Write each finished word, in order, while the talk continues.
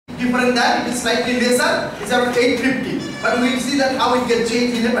different than, it is slightly lesser, it's around 850. But we will see that how it can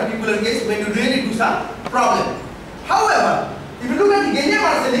change in a particular case when you really do some problem. However, if you look at the gallium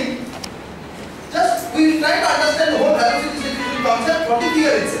arsenic, just we will try to understand the whole velocity distribution concept from the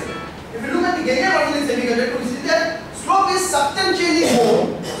figure itself. If you look at the gallium arsenic semiconductor, we see that slope is substantially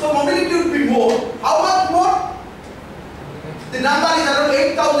more, so mobility would be more. How much more? The number is around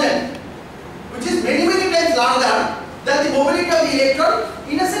 8,000, which is many times larger than the mobility of the electron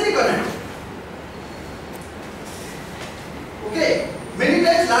in a semiconductor. Okay, many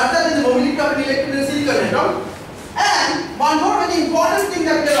times larger than the mobility of an electron in a semiconductor. And one more very important thing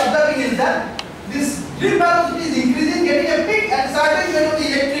that we are observing is that this drift velocity is increasing, getting a peak at a certain point of the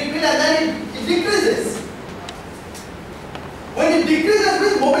electric field, and then it decreases. When it decreases,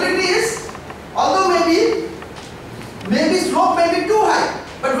 means mobility is, although maybe slope may be too high,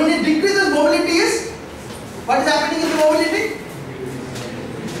 but when it decreases, mobility is, what is happening in the mobility?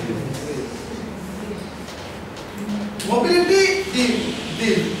 Mobility,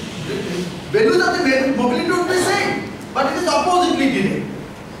 the values of the mobility would be same, but it is oppositely directed.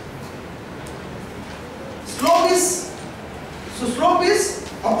 Slope is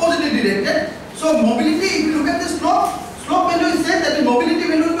oppositely directed. So mobility, if you look at the slope value is said that the mobility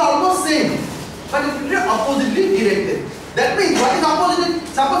value will be almost same, but it will be oppositely directed. That means what is opposite?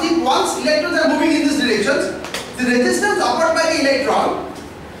 Suppose if once electrons are moving in this direction, the resistance offered by the electron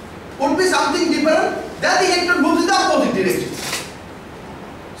would be something different than the electron moves in the opposite direction.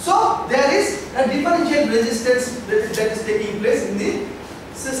 So there is a differential resistance that is taking place in the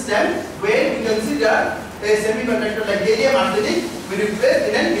system where we consider a semiconductor like gallium arsenic will be placed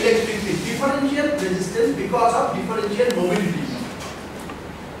in an electric field. Differential resistance because of differential mobility.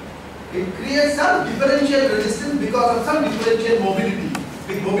 It creates some differential resistance because of some differential mobility.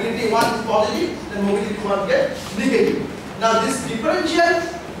 With mobility 1 is positive, then mobility 1 gets negative. Now this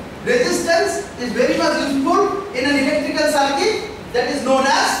differential resistance is very much useful in an electrical circuit that is known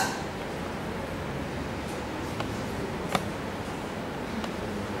as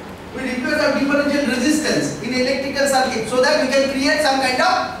we require some differential resistance in electrical circuit so that we can create some kind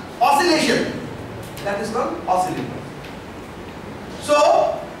of oscillation. That is called oscillator.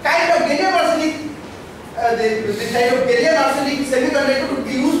 So kind of gallium arsenic, the kind of gallium arsenic semiconductor would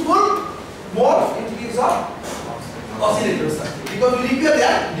be useful more in case of oscillator circuit because we require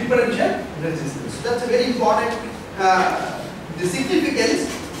their differential resistance. So that's a very important the significance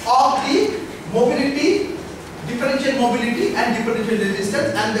of the mobility, differential mobility and differential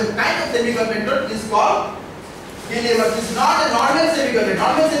resistance, and the kind of semiconductor is called gallium arsenic. This is not a normal semiconductor.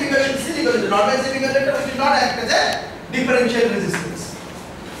 Normal semiconductor is silicon. The normal semiconductor which will not act as a differential resistance.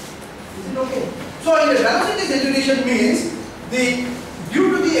 Is it okay? So in the velocity saturation means due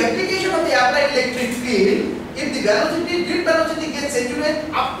to the application of the applied electric field, if the velocity, drift velocity gets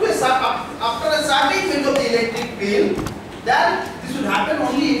saturated after a certain phase of the electric field, then this would happen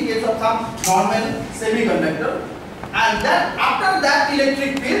only in case of some normal semiconductor, and then after that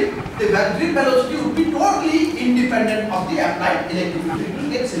electric field, the drift velocity would be totally independent of the applied electric field. It will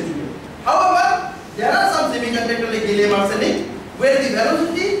get saturated. However, there are some semiconductors like gallium arsenic where the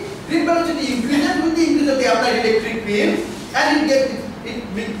velocity, drift velocity increases with the increase of the applied electric field, and it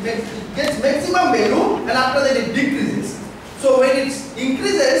gets maximum value, and after that it decreases. So when it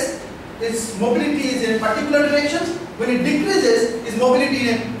increases, its mobility is in particular directions. When it decreases, its mobility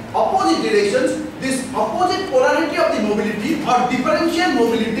in opposite directions. This opposite polarity of the mobility or differential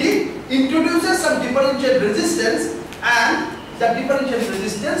mobility introduces some differential resistance, and that differential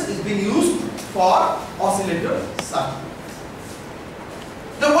resistance is being used for oscillator circuit.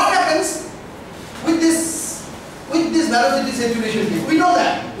 Now what happens with this velocity saturation thing? We know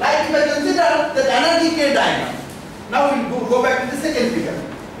that. Like if I consider the energy K diagram. Now we will go back to the second figure.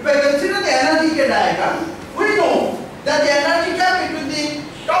 If I consider the energy K diagram, we know that the energy gap between the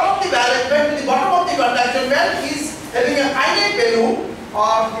top of the valence band to the bottom of the conduction band is having a finite value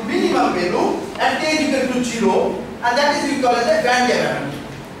or the minimum value at K is equal to 0, and that is we call as a band gap energy.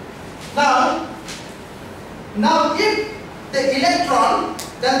 Now if the electron,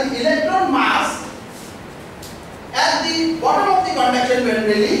 then the electron mass at the bottom of the conduction band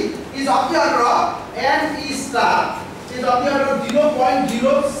really is of the order of n E star, is of the order of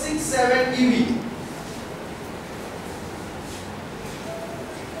 0.067 eV.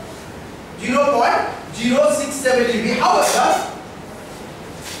 0.067 eV. However,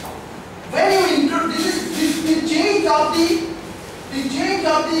 when you introduce the change of the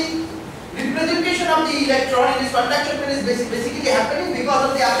representation of the electron in this conduction band is basically happening because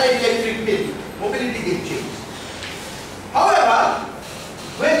of the applied electric field. Mobility gets changed. However,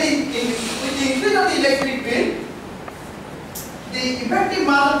 with the increase of the electric field, the effective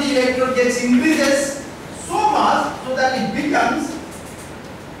mass of the electrode gets increases so much so that it becomes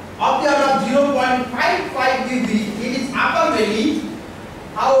of the order of 0.55 dB in its upper valley,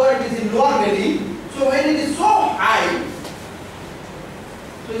 however it is in lower valley. So when it is so high,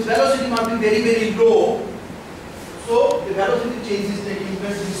 so its velocity must be very, very low. So the velocity change is taking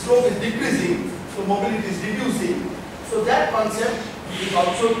place, the slope is decreasing, so mobility is reducing. So that concept is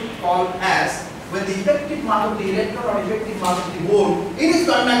also called as when the effective mass of the electron or effective mass of the hole in its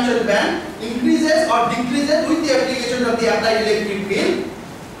conduction band increases or decreases with the application of the applied electric field,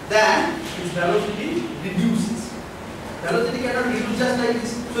 then its velocity reduces. Velocity cannot reduce just like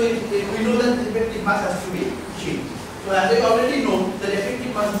this. So we know that the effective mass has to be changed. So as I already know, the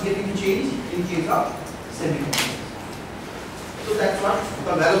effective mass is getting changed in case of semiconductors. So that's what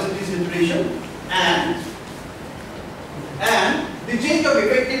the velocity saturation and the change of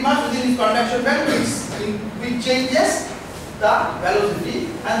effective mass within its conduction band which changes the velocity,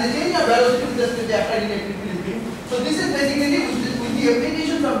 and the change of velocity with respect to the applied electric field is being. So this is basically with the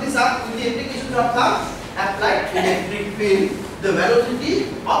applications of this applied electric field, the velocity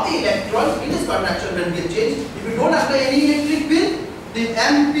of the electrons in this conduction band gets changed. If you don't apply any electric field, the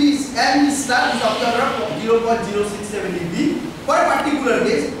M star is of the order of 0.067 dB for a particular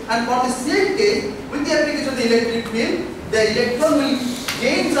case, and for the same case with the application of the electric field, the electron will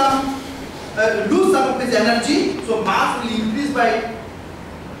gain some lose some of its energy, so mass will increase by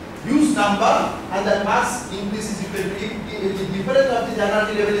huge number, and that mass increase is equal to the difference of this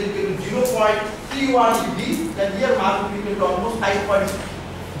energy level is equal to 0.31 dB, then here mass will be equal to almost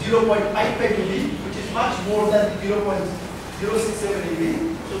 0.55 dB, which is much more than the 0.067 dB.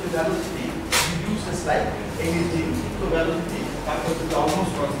 So the velocity reduces like anything. So velocity is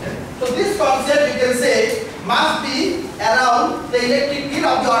almost constant. So this concept you can say must be around the electric field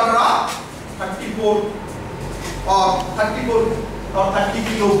of the order of 34 or 30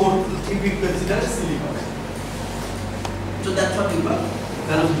 kilovolt if we consider silicon. So that's what we call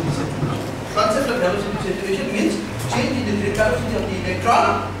velocity saturation. Concept of velocity saturation means change in the velocity of the electron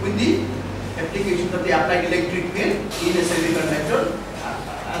with the application of the applied electric field in a semiconductor,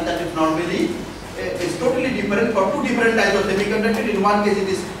 and that is normally is totally different for two different types of semiconductor. In one case it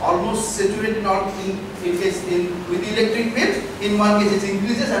is almost saturated with the electric field. In one case it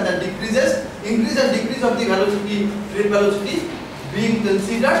increases and then decreases. Increase and decrease of the velocity, rate velocity being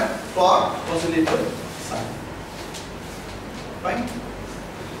considered for oscillator side. Fine.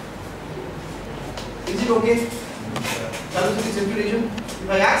 Is it okay? Velocity saturation. If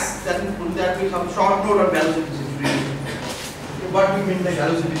I ask, then that will come short note on velocity saturation. What we mean by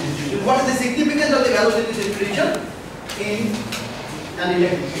velocity saturation? What is the significance of the velocity saturation in an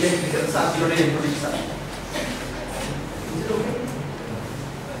electrical circuit or electronic circuit? Is it okay?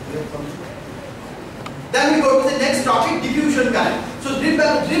 Then we go to the next topic, diffusion current. So drip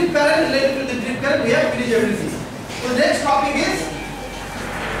current, related to the drip current, we have finished everything. So the next topic is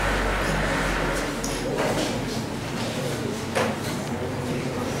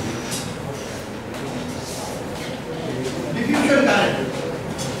diffusion current.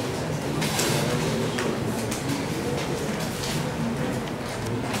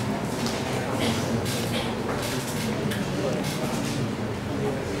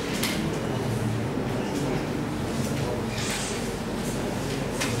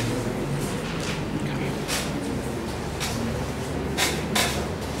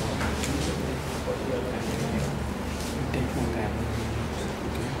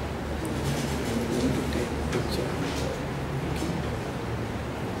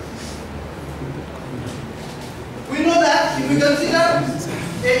 We consider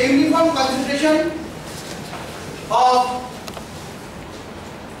a uniform concentration of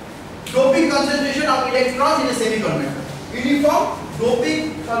doping concentration of electrons in a semiconductor. Uniform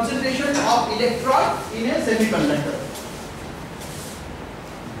doping concentration of electron in a semiconductor.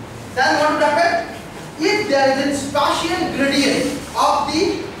 Then what would happen? If there is a spatial gradient of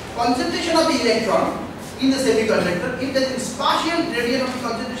the concentration of the electron in the semiconductor, if there is a spatial gradient of the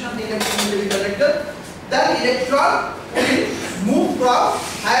concentration of the electron in the semiconductor, then electron will move from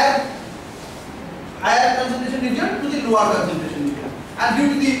higher concentration region to the lower concentration region, and due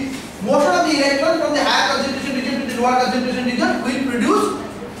to the motion of the electron from the higher concentration region to the lower concentration region will produce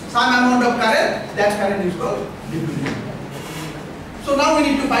some amount of current. That current is called diffusion. So now we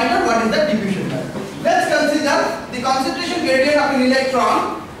need to find out what is the diffusion current. Let's consider the concentration gradient of an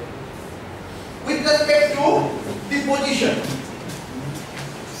electron with respect to the position.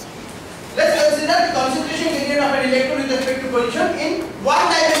 Let's consider the concentration gradient of an electron with respect to position in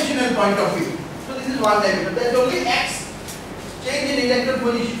one-dimensional point of view. So this is one dimension. There is only x change in electron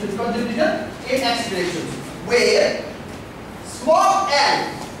position concentration in x direction, where small l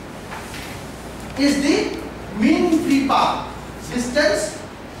is the mean free path distance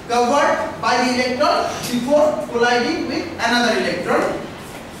covered by the electron before colliding with another electron.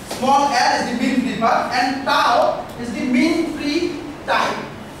 Small l is the mean free path and tau is the mean free time.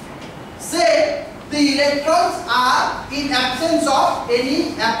 Say the electrons are in absence of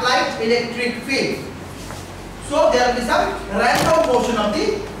any applied electric field. So there will be some random motion of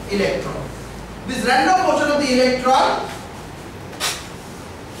the electron. This random motion of the electron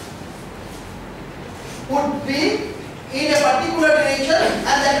would be in a particular direction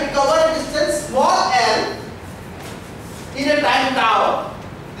and that will cover a distance small l in a time tau.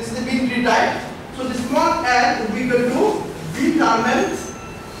 This is the mean free time. So the small l will be equal to V thermal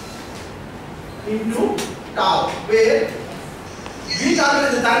into tau, where V thermal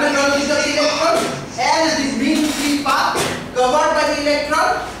is the thermal velocity of the electron, L is the mean free path covered by the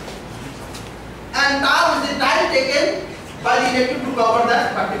electron, and tau is the time taken by the electron to cover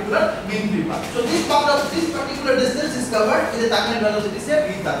that particular mean free path. So this part of this particular distance is covered in the thermal velocity, say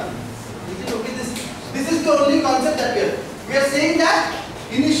V thermal. Is it okay? This is the only concept that we are saying that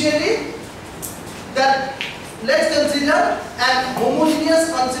initially that let's consider an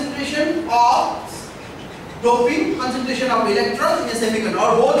homogeneous concentration of doping concentration of electrons in a semiconductor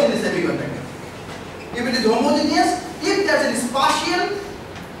or hole in a semiconductor. If it is homogeneous, if there is a spatial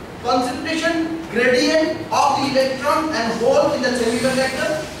concentration gradient of the electron and hole in the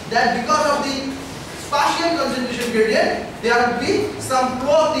semiconductor, that because of the spatial concentration gradient, there will be some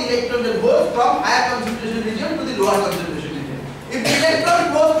flow of the electrons and holes from higher concentration region to the lower concentration region. If the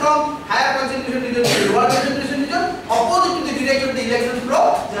electron flows from higher concentration region to the lower concentration region, opposite to the direction of the electron flow,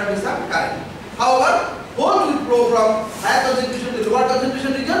 there will be some current. However, holes will flow from higher concentration to the lower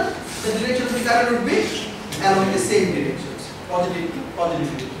concentration region, the direction of the current would be along the same directions, positive to positive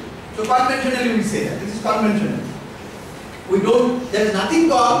direction. So conventionally we say that, this is conventional. There is nothing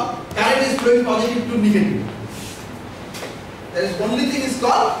called current is flowing positive to negative. There is only thing is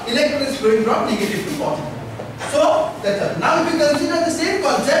called electron is flowing from negative to positive. So that's all. Now if we consider the same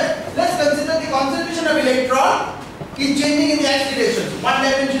concept, let's consider the concentration of electron is changing in the x direction. One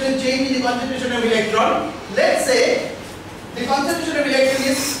dimensional change in the concentration of electron. Let's say the concentration of electron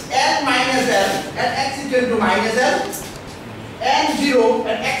is n minus l and x equal to minus l, n0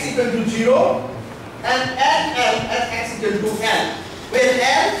 and x equal to 0, and nl and x equal to l, where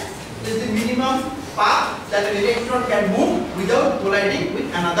l is the minimum path that an electron can move without colliding with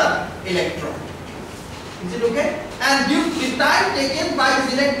another electron. Is it okay? And due to the time taken by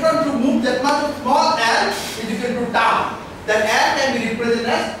this electron to move that much of small l is equal to tau. That l can be represented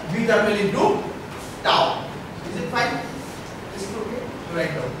as V thermal into tau. Is it fine? Is it okay?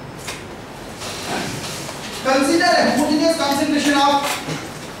 Write down. Consider a homogeneous concentration of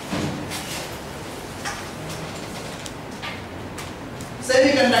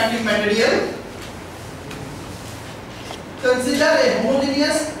semiconducting material. Consider a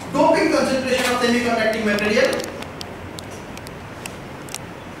homogeneous doping concentration of semiconducting material.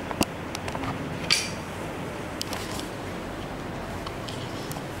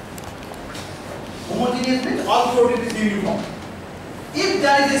 Homogeneous means all throughout it is uniform. If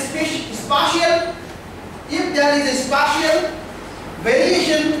there is a spatial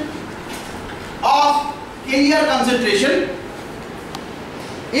variation of carrier concentration,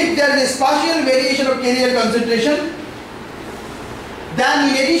 if there is a spatial variation of carrier concentration, then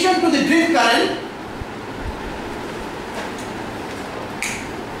in addition to the drift current,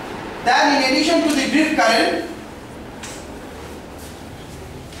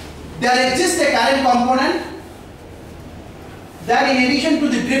 there exists a current component.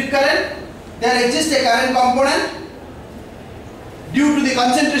 Due to the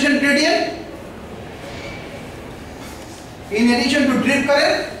concentration gradient. In addition to drift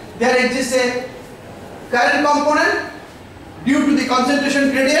current, there exists a current component due to the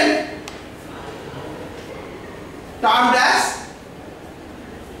concentration gradient termed as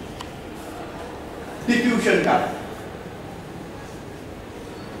diffusion current.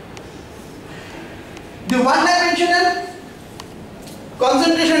 The one-dimensional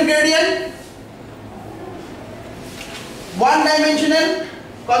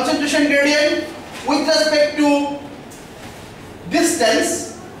concentration gradient with respect to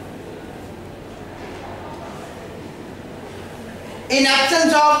distance in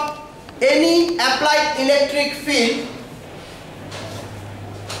absence of any applied electric field.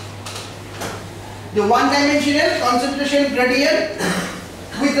 The one-dimensional concentration gradient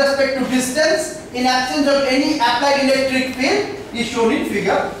with respect to distance in absence of any applied electric field is shown in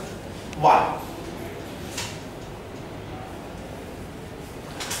figure 1.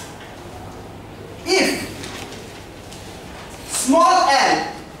 If small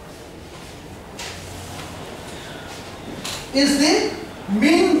l is the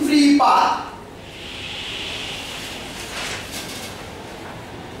mean free path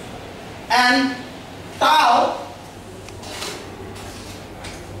and tau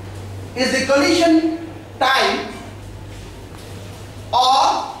is the collision time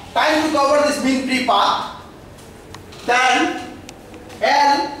or time to cover this mean free path, then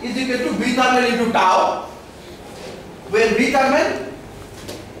L is equal to V thermal into tau, where V thermal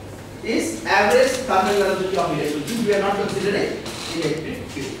is average thermal velocity of electron. Since we are not considering electric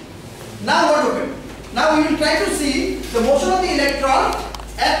field. Now what happened? Now we will try to see the motion of the electron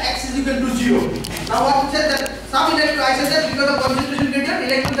at x is equal to 0. Now what we said that some electron, I said that because of concentration gradient,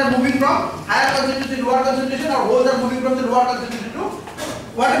 electrons are moving from higher concentration to lower concentration, or holes are moving from the lower concentration to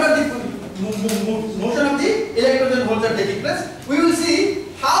whatever the motion of the electrons and holes are taking place. We will see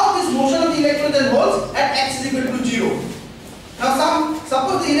how this motion of the electrons and holes at x is equal to 0. Now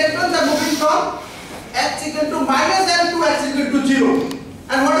suppose the electrons are moving from x equal to minus L to x equal to 0.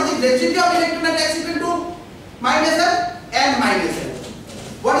 And what is the density of electron at x equal to minus L? N minus L.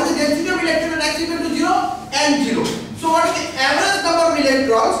 What is the density of electron at x equal to 0? N 0. So what is the average number of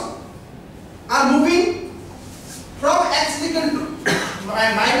electrons are moving from x equal to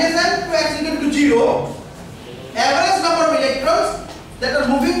minus L to x equal to 0? Average number of electrons that are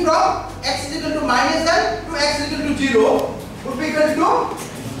moving from x equal to minus L to x equal to 0 would be equal to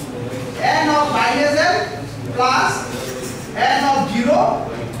n of minus L plus n of 0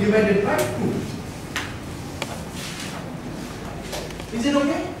 divided by 2. Is it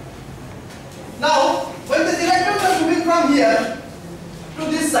okay? Now, when the electrons are moving from here to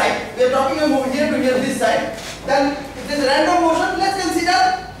this side, we are talking about here to here, this side, then if there is random motion, let's consider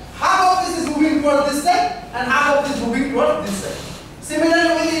half of this is moving towards this side and half of this is moving towards this side.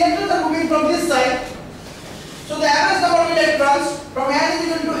 Similarly, when the electrons are moving from this side, so the average number of electrons from n is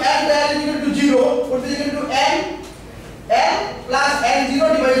equal to n to n is equal to 0 would be equal to n plus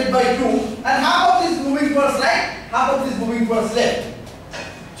n0 divided by 2, and half of this is moving towards right, half of this is moving towards left.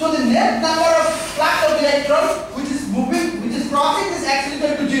 So the net number of flux of electrons which is moving, which is crossing this x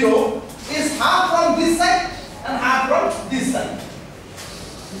equal to 0 is half from this side and half from this side.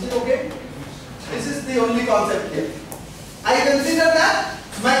 Is it okay? This is the only concept here. I consider that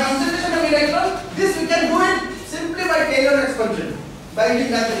my concentration of electrons, this we can do it simply by Taylor expansion, by using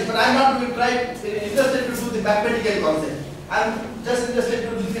mathematics, but I am not interested to do the mathematical concept. I am just interested to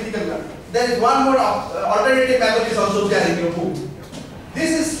do the physical one. There is one more alternative method is also there in your book.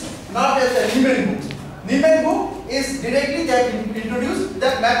 This is not just a Niemann book. Niemann book is directly they have introduced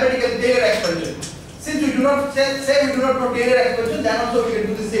that mathematical Taylor expansion. Since we do not say we do not know Taylor expansion, then also we can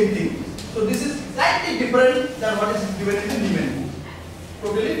do the same thing. So this is slightly different than what is given in the Niemann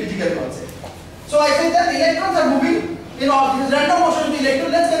book. Totally physical concept. So I said that the electrons are moving in all this random motion of the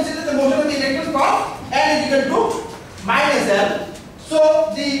electron. Let's consider the motion of the electron from n is equal to minus L.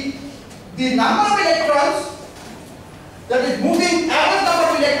 So the number of electrons that is moving, average number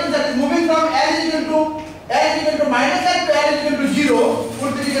of electrons that is moving from n is equal to minus L to n is equal to 0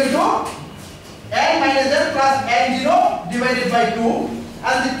 would be equal to n minus L plus n0 divided by 2,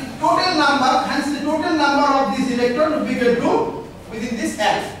 and the total number, hence the total number of these electrons would be equal to within this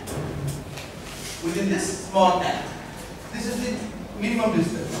L, within this small L. This is the minimum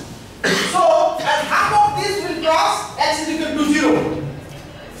distance. So, and half of this will cross x is equal to 0.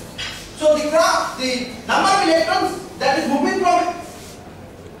 So the number of electrons that is moving from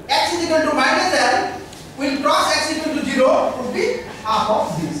x is equal to minus L will cross x equal to 0 would be half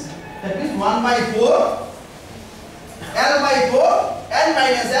of this. That means 1 by 4 L by 4 n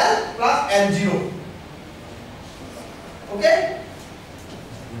minus L plus n0. Okay?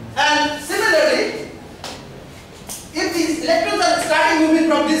 And similarly, if these electrons are starting moving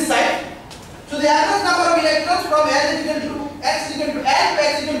from this side, so the average number of electrons from L is equal to x equal to n to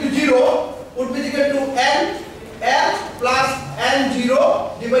x equal to 0 would be equal to n L plus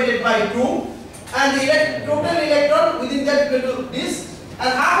n0 divided by 2, and the total electron within that equal to this, and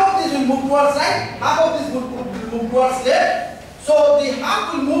half of this will move towards right, half of this will move towards left. So the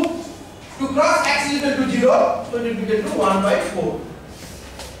half will move to cross x equal to 0, so it will be equal to 1 by 4.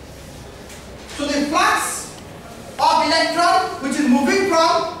 So the flux of electron which is moving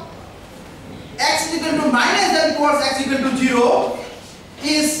from x equal to minus L towards x equal to 0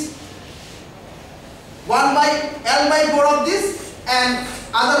 is 1 by L by 4 of this, and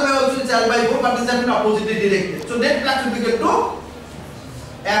other way also is L by 4, but these have been oppositely directed. So net flux will be equal to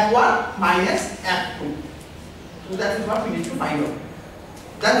F1 minus F2. So that is what we need to find out.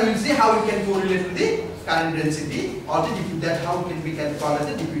 Then we will see how we can correlate with the current density, or that how we can call as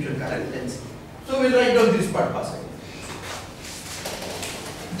the diffusion current density. So we will write down this part first.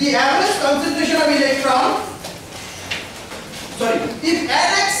 the average concentration of electron, if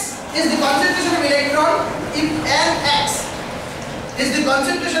Nx is the concentration of electron, if Nx is the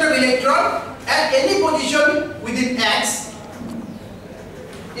concentration of electron at any position within X,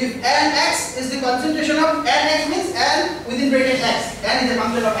 if Nx is the concentration of Nx means N within bracket X, N is a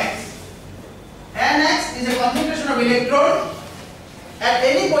function of X. Nx is a concentration of electron at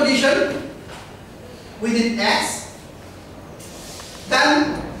any position within X,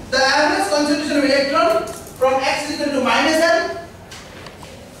 then the average concentration of electron from X is equal to minus L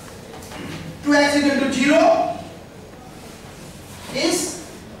to X is equal to 0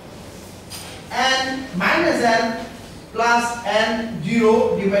 is N minus L plus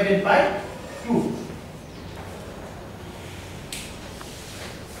N0 divided by 2.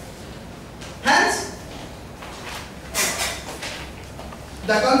 Hence,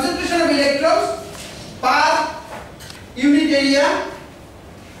 the concentration of electrons per unit area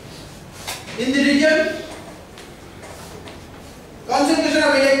in the region, concentration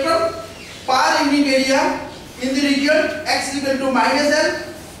of electron per unit area in the region X is equal to minus L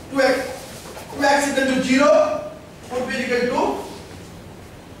to X is equal to 0 would be equal to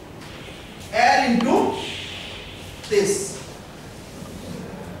L into this.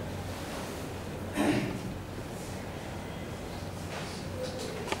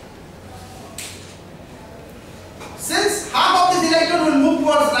 Since half of this electron will move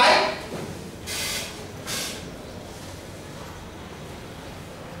towards right,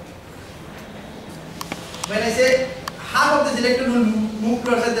 when I say half of this electron will move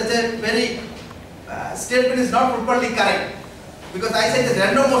towards right, that's a very statement is not properly correct, because I said the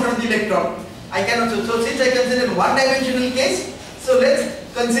random motion of the electron. I cannot. So since I consider one dimensional case, so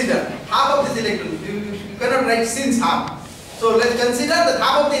let's consider half of this electron. You cannot write since half. So let's consider that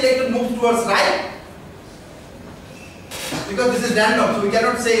half of the electron moves towards right, because this is random, so we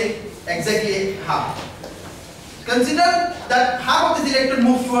cannot say exactly half. Consider that half of this electron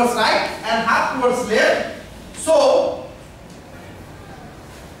moves towards right and half towards left. So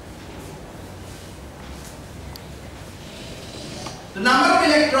the number of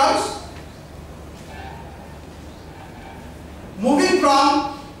electrons moving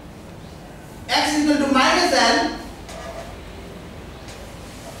from X is equal to minus L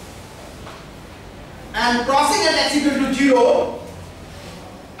and crossing at X equal to 0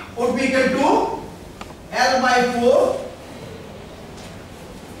 would be equal to L by 4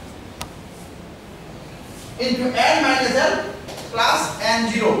 into N minus L plus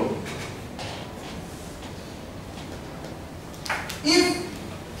N0. If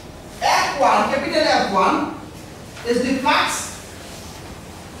F1, capital F1 is the flux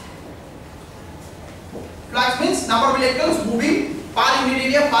means number of electrons moving per unit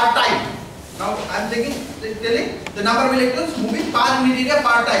area per time. Now I am telling the number of electrons moving per unit area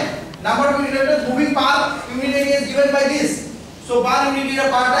per time. Number of electrons moving per unit area is given by this. So per unit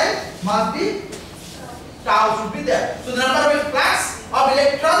area per time must be tau should be there. So the number of flux of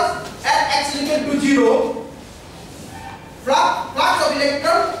electrons at X is equal to 0. Flux of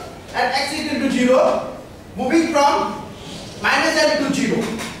electron at X is equal to 0 moving from minus L to 0.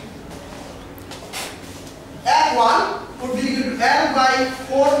 F1 would be equal to L by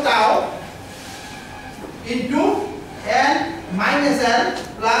 4 tau into N minus L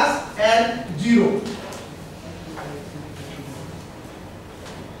plus N0.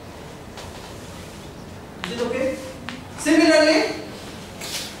 Is it okay? Similarly,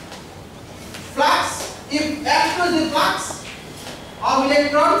 flux, if F2 is the flux of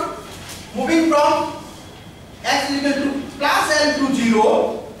electron moving from X is equal to plus L to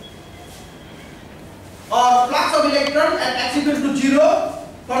 0, or flux of electron at X equal to 0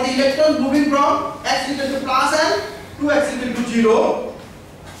 for the electrons moving from X equal to plus L to X equal to 0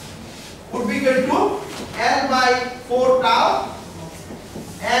 would be equal to L by 4 tau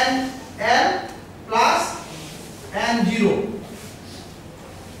N L plus N0.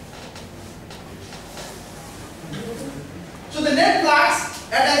 So the net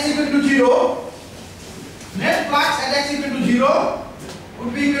flux at X equal to 0, net flux at X equal to 0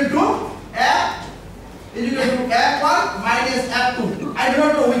 would be equal to F is equal to F1 minus F2. I do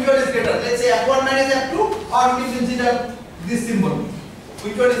not know which one is greater. Let's say F1 minus F2, or we can consider this symbol.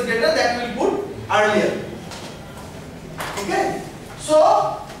 Which one is greater, that we will put earlier. Okay.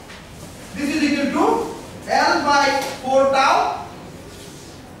 So this is equal to L by 4 tau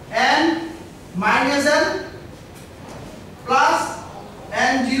N minus L plus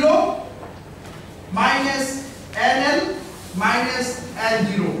N0 minus NL minus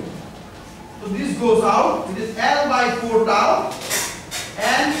N0. So this goes out. It is L by 4 tau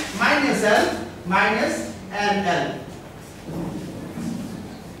N minus L minus NL.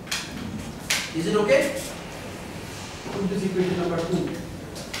 Is it okay? Put this equation number 2.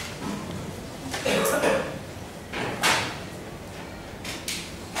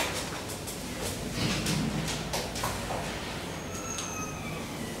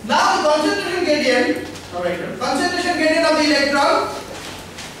 Now the concentration gradient, concentration gradient of the electron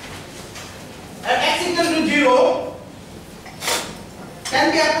at x equal to 0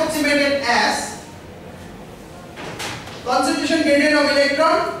 can be approximated as concentration gradient of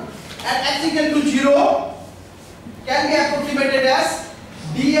electron at x equal to 0 can be approximated as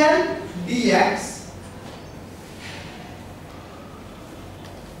dN dx.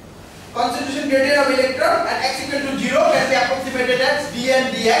 Concentration gradient of electron at x equal to 0 can be approximated as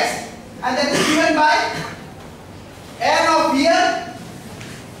dN dx, and that is given by n of here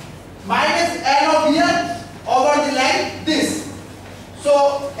minus n of here over the line this.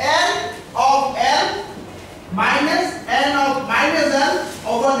 So n of L minus n of minus L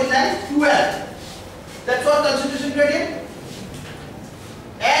over the line 12. That's what concentration gradient.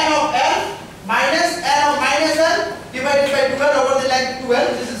 N of L minus n of minus L divided by 12 over the line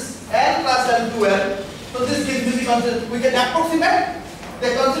 12. This is N plus L 12. So this gives me the concentration. We can approximate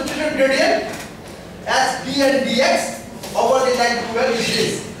the concentration gradient as dN dx over the line 12 is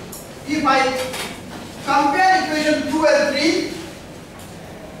this. If I compare equation 2 and 3,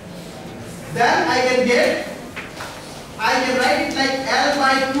 then I can write it like L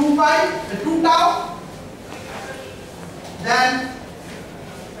by 2 tau, then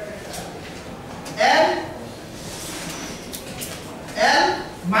L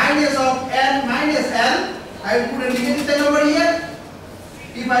minus of N minus L. I will put a negative sign over here.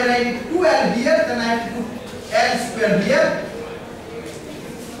 If I write it 2L here, then I have to put L square here.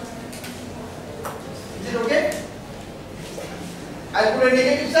 Is it okay? I put a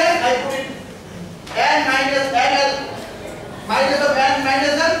negative sign. I put it N minus NL minus of N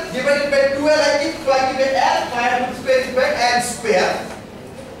minus L divided by 2L. I keep, so I keep it L. So I have to square it by N square.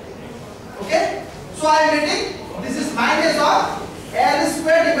 Okay? So I am getting this is minus of L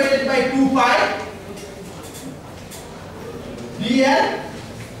square divided by 2 pi dN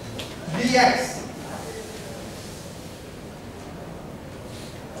dx.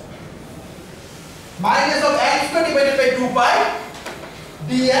 Minus of L square divided by 2 pi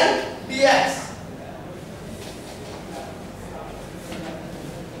dN dx.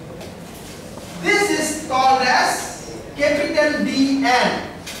 This is called as capital Dn,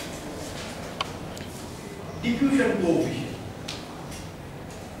 diffusion coefficient.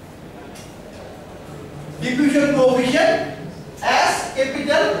 Diffusion coefficient as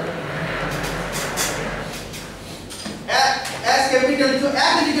capital so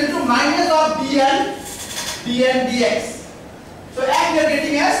f is equal to minus of dn dx. So f we are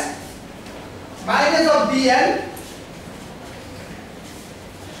getting as minus of dn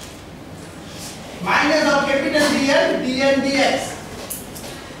minus of capital dn dx.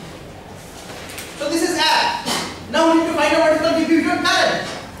 So this is f. Now we need to find out what is the diffusion current.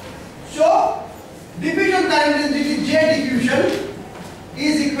 So diffusion current density J diffusion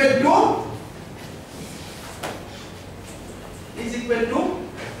is equal to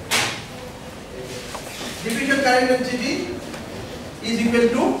diffusion current density is equal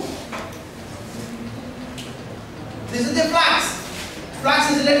to, this is the flux.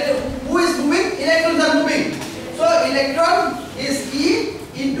 Flux is electron. Who is moving? Electrons are moving. So electron is E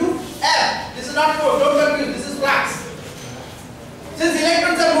into F. This is not force. Don't confuse. This is flux. Since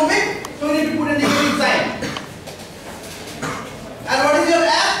electrons are moving, so we need to put a negative sign. And what is your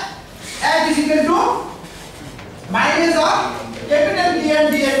F? F is equal to minus of capital dN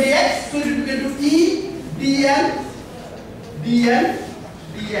dx. So it is equal to E dN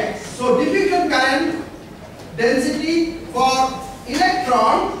dx. So diffusion current density for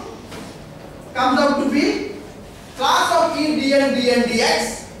electron comes out to be class of E dN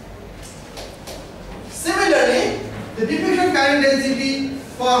dx. Similarly, the diffusion current density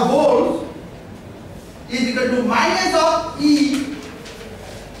for holes is equal to minus of E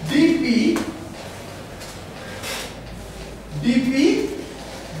dp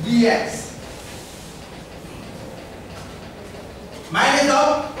dx. Minus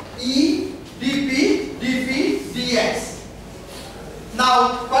of E dp dx.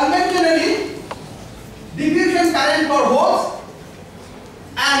 Now conventionally, diffusion current for holes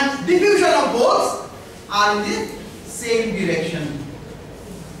and diffusion of holes are in the same direction.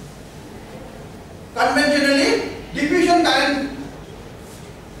 Conventionally, diffusion current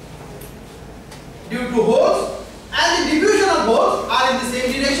due to holes and the diffusion of holes are in the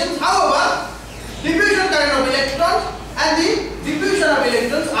same directions. However, diffusion current of electrons and the diffusion of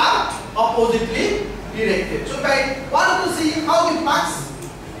electrons are oppositely directed. So if I want to see how the flux,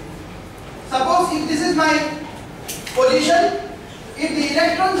 suppose suppose if this is my position, if the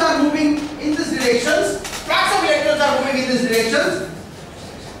electrons are moving in this directions, flux of electrons are moving in this directions,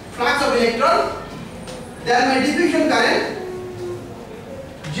 flux of electron, then my diffusion current,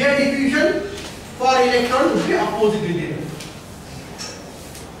 J diffusion for electron would be opposite direction.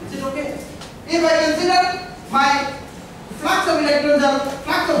 Is it okay? If I consider my flux of electrons or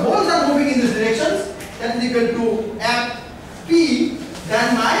flux of holes are moving in this directions, that is equal to Fp,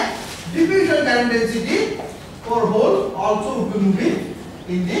 then my diffusion current density for holes also will be moving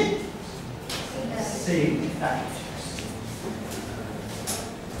in the same direction.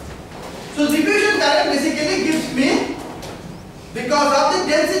 So diffusion current basically gives me, because of the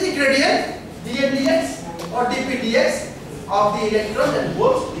density gradient dn dx or dp dx of the electrons and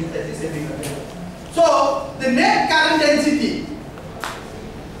holes inside the semiconductor. So the net current density.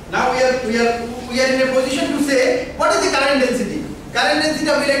 Now we are in a position to say what is the current density. Current density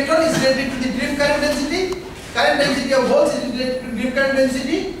of electron is related to the drift current density. Current density of holes is related to drift current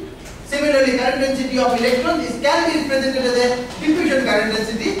density. Similarly, current density of electrons can be represented as a diffusion current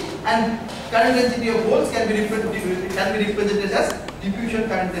density, and current density of holes can be represented as diffusion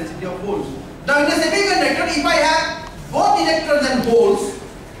current density of holes. Now in a semiconductor, if I have both electrons and holes,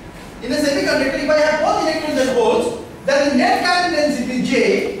 then the net current density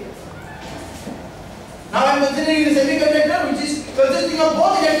J. Now I am considering a semiconductor which is consisting of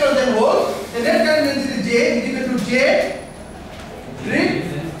both electrons and holes. The net current density J is equal to J drift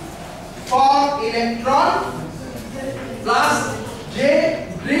for electron plus J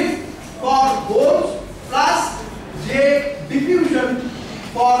drift for holes plus J diffusion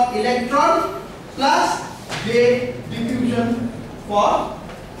for electron plus J diffusion for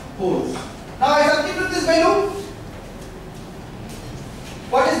holes. Now I substitute this value.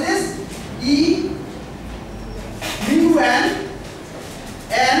 What is this? E mu n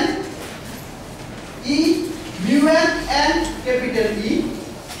E mu n capital E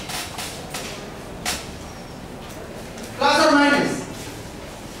plus or minus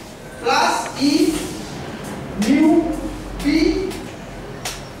plus E mu P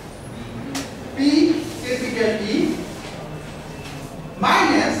capital E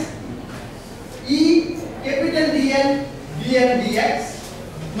minus E capital dn dx,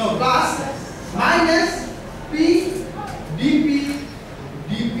 no, plus minus P dp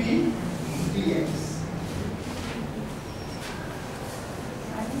dx.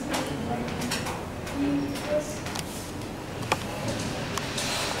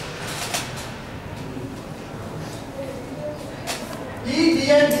 E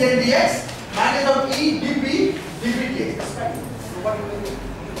dn dx minus of E dp dx. That's right. So what will do?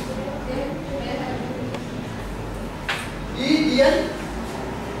 E dn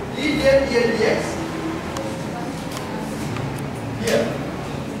dx here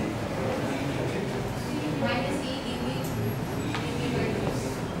minus E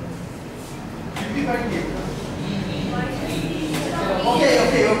dp by dx.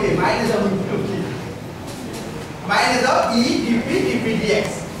 Okay, minus of E dp dx.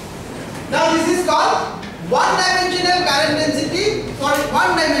 Now this is called one-dimensional current density for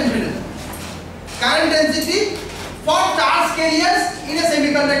one-dimensional current density for charge carriers in a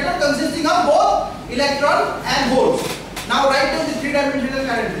semiconductor consisting of both electron and holes. Now write down the three-dimensional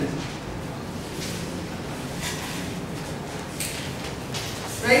current density.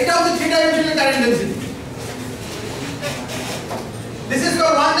 Write down the three-dimensional current density. This is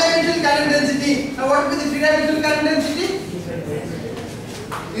called one-dimensional current density. Now what will be the three-dimensional current density?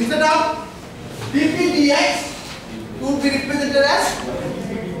 Instead of dp dx, it would be represented as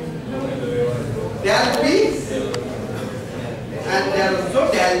del p and there also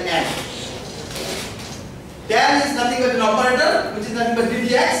del n. Del is nothing but an operator which is nothing but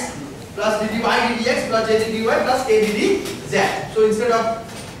ddx plus ddy ddx plus j dy plus k ddz. So instead of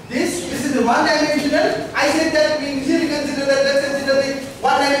this is a one-dimensional. I said that we initially consider that, let's consider the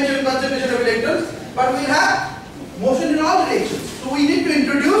one-dimensional concentration of electrons, but we have motion in all directions. So we need to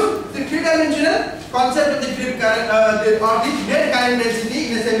introduce the three-dimensional concept of the drift current or the net current density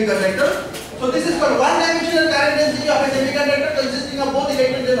in a semiconductor. So this is called one-dimensional current density of a semiconductor consisting of both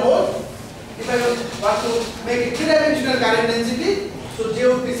electrons and holes. If I want to make a three-dimensional current density, so J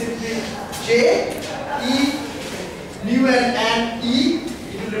would be simply J E mu and E,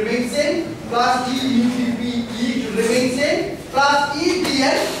 it will remain same, plus E mu dp E, it will remain same, plus E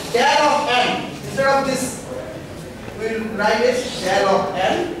dn del of n. Instead of this, we will write as del of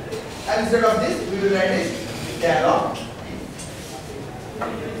n, and instead of this, we will write as del of e.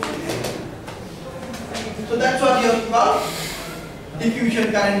 So that's what you have called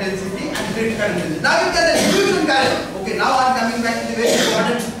diffusion current density and drift current density. Now you get the diffusion current. Okay, now I am coming back to the very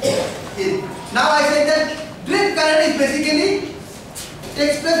important thing. Now I said that drift current is basically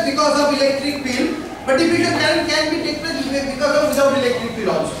takes place because of electric field, but diffusion current can be take place because of without electric field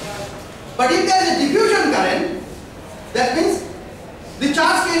also. But if there is a diffusion current, that means the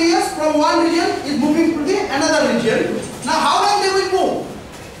charge carriers from one region is moving to the another region. Now how long they will move?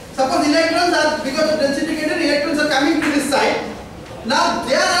 Suppose electrons are, because of density gradient, electrons are coming to this side. Now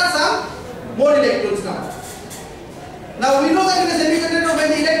there are some more electrons now. Now we know that in a semiconductor, when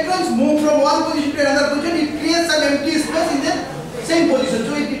the electrons move from one position to another position, it creates some empty space in the same position.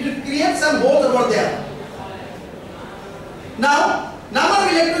 So it creates some holes over there. Now number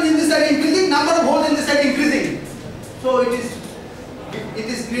of electrons in this side increasing, number of holes in this side increasing. So it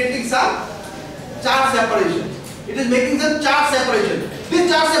is creating some charge separation. It is making some charge separation.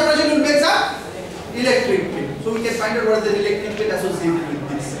 This charge separation will make some electric field. So we can find out what is the electric field associated with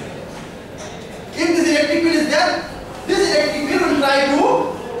this. If this electric field is there, this electric field will try to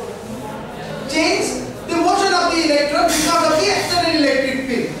change the motion of the electron because of the external electric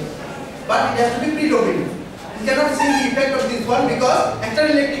field. But it has to be predominant. You cannot see the effect of this one because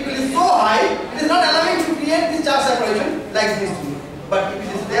external electric field is so high, it is not allowing to create this charge separation like this one. But if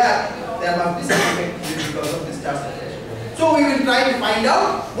it is there must be some effect because of this charge separation. So we will try to find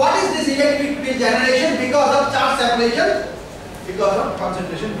out what is this electric field generation because of charge separation, because of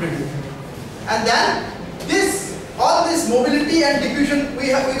concentration reduction. And then all this mobility and diffusion, we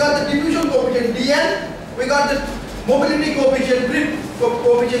got the diffusion coefficient Dn, we got the mobility coefficient, drift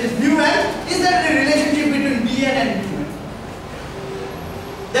coefficient is mu n. Is there a relationship between Dn and mu n?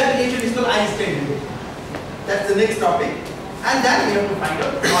 That relation is called Einstein relation. That's the next topic. And then we have to find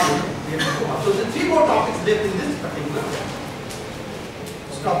out what we have to go on. So the three more topics left in this particular.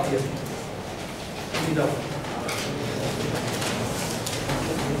 Stop here.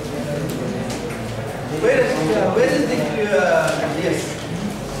 Where is the yes?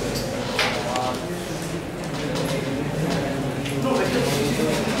 No,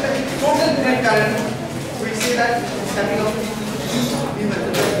 total net current. We say that coming out.